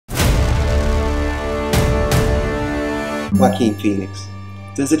Joaquin Phoenix.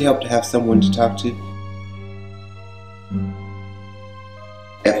 Does it help to have someone to talk to?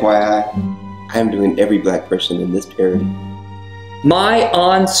 FYI, I am doing every black person in this parody. My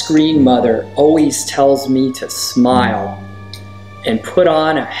on-screen mother always tells me to smile and put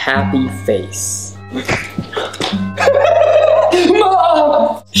on a happy face.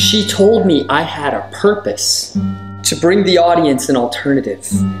 Mom! She told me I had a purpose to bring the audience an alternative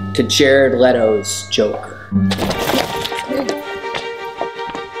to Jared Leto's Joker.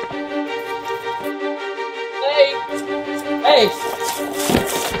 Hey!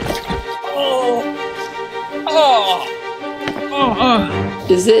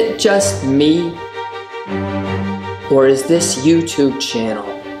 Is it just me? Or is this YouTube channel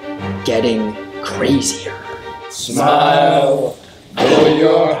getting crazier? Smile, though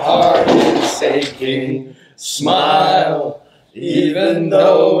your heart is aching. Smile, even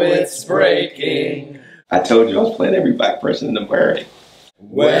though it's breaking. I told you I was playing every black person in the parody.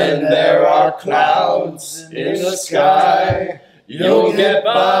 When there are clouds in the sky, you'll get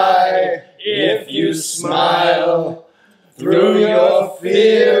by if you smile. Through your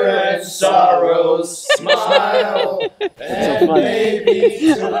fear and sorrows, smile, and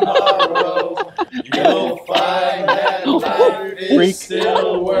maybe tomorrow you'll find that life is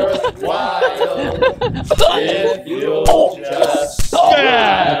still worthwhile if you'll just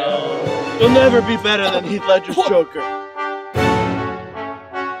smile. You'll never be better than Heath Ledger's Joker.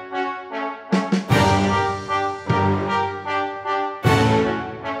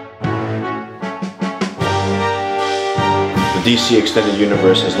 The DC Extended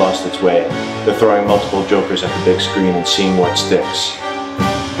Universe has lost its way. They're throwing multiple Jokers at the big screen and seeing what sticks.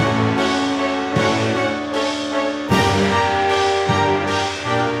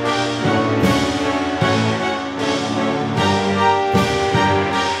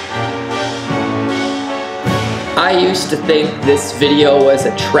 I used to think this video was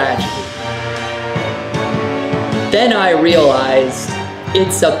a tragedy. Then I realized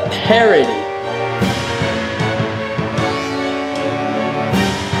it's a parody.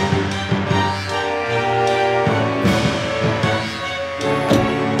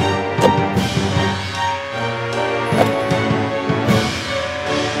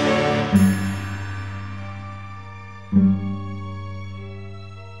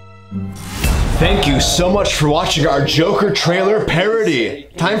 Thank you so much for watching our Joker trailer parody.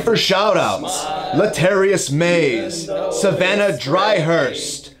 Time for shoutouts. Latarius Mays, Savannah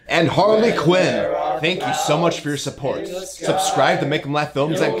Dryhurst, and Harley Quinn. Thank you so much for your support. Subscribe to Make 'em Laugh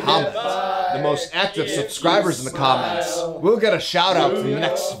Films and comment. The most active subscribers in the comments will get a shout out in the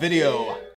next video.